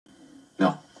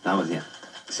I'm with him.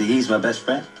 See, he's my best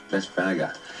friend I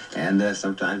got. And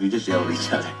sometimes we just yell at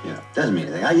each other, you know. Doesn't mean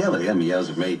anything. I yell at him, he yells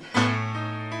at me.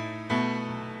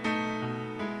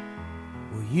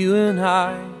 Well, you and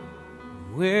I,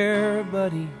 we're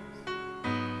buddies,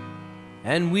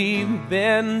 and we've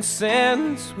been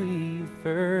since we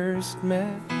first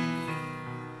met.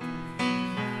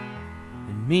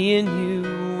 And me and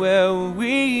you, well,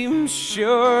 we've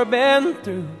sure been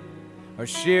through our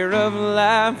share of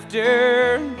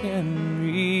laughter and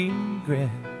regret.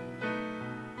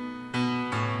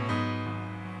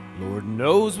 Lord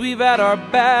knows we've had our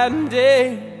bad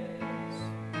days,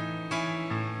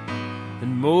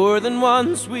 and more than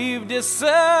once we've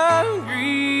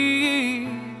disagreed.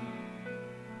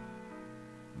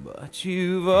 But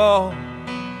you've always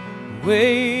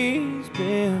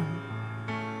been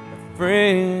a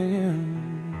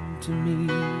friend to me.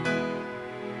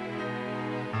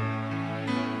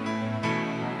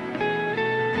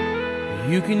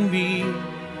 You can be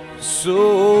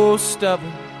so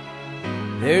stubborn.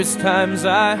 There's times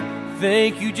I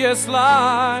think you just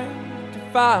like to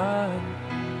fight,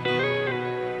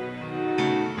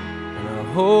 and I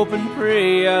hope and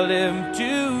pray I live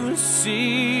to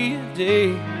see a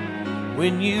day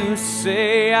when you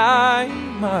say I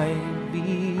might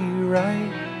be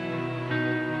right.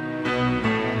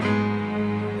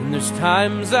 And there's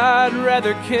times I'd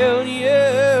rather kill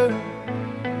you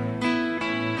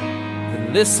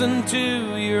than listen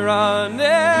to your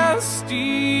honesty.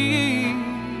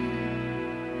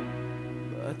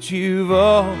 But you've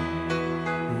always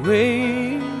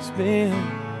been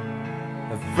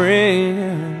a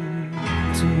friend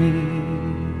to me.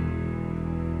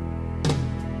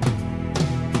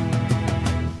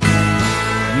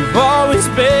 You've always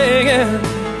been,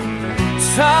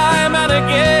 time and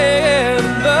again,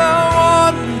 the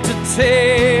one to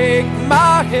take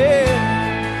my hand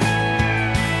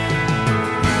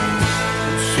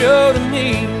and show to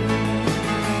me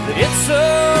that it's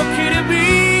okay to be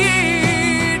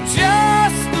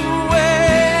just the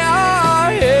way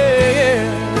I am,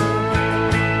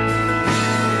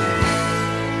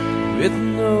 with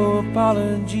no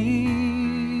apology.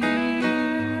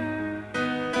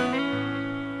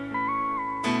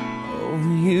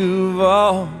 You've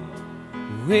always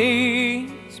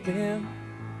been,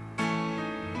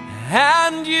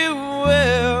 and you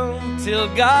will till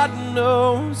God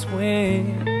knows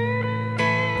when.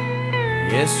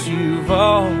 Yes, you've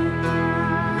always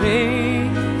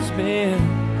been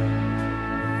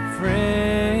a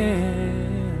friend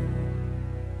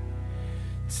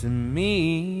to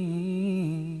me.